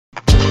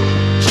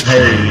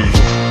Hey,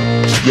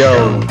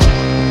 yo.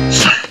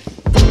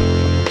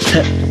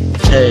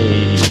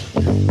 Hey,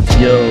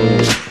 yo.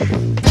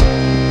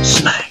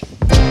 Sniff.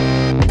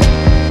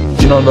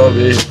 You don't know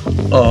me.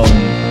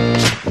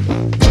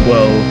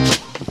 Well,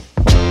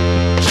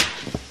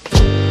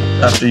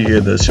 after you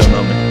hear this, you'll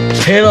know me.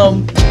 Hit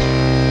 'em.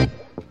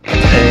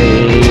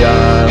 Hey,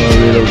 I'm a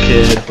little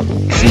kid.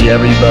 See,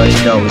 everybody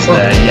knows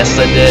that. Yes,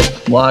 I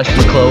did wash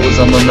my clothes.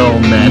 I'm a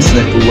nomad.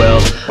 Sniff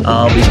well,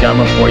 I'll be gone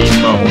before you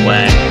moan.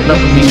 Enough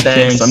of me,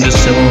 thanks. I'm just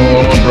chillin'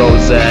 along with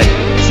Prozac.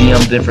 See,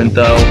 I'm different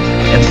though.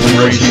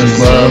 Inspiration is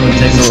love. It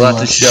takes a lot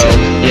to show.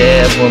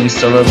 Yeah, when we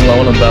started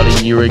alone about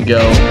a year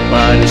ago,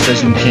 my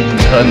decision came from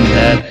Cud and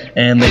Had,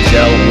 and they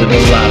dealt with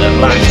a lot of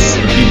lies.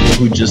 The people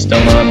who just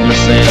don't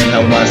understand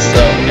how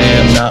myself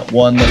am not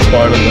one that's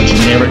part of a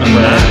generic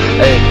brand.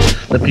 Hey,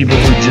 the people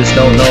who just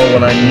don't know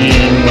what I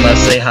mean when I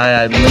say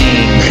hi, I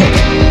lean.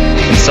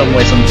 In some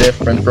ways I'm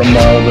different from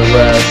all the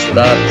rest.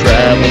 I've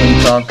traveled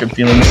and conquered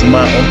feelings of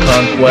my own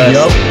conquest.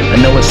 I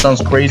know it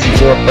sounds crazy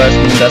for a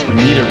freshman, that's for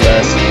me to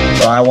rest,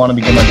 but I want to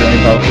begin my journey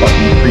without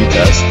fucking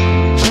pretest.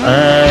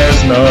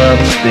 There's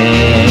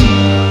nothing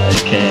I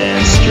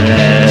can't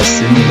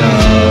stress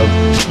enough.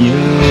 You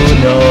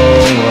know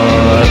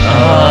what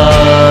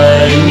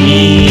I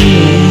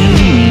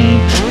mean.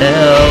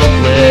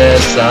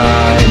 Helpless,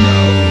 I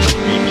know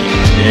we can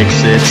fix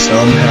it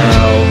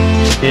somehow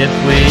if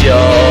we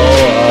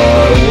all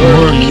are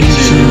working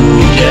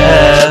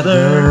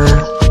together.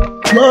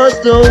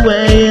 Lost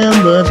away in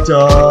the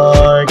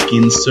dark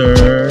in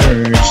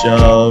search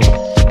of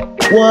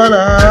what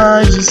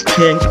I just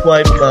can't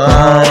quite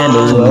find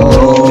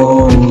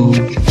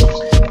alone.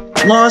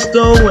 Lost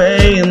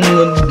away in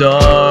the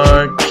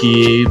dark,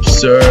 keep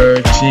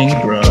searching,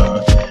 bruh.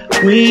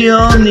 We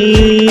all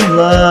need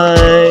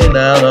light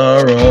at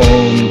our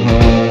own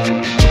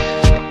home.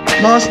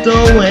 Lost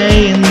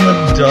away in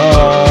the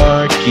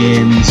dark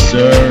in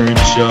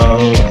search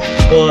of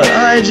what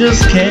I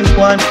just can't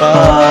quite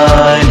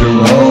find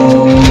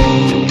alone.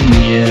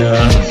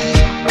 Yeah.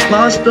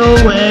 Lost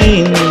away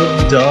in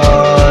the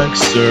dark,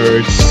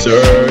 search,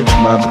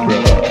 my bro.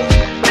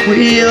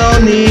 We all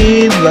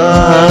need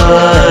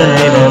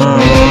light.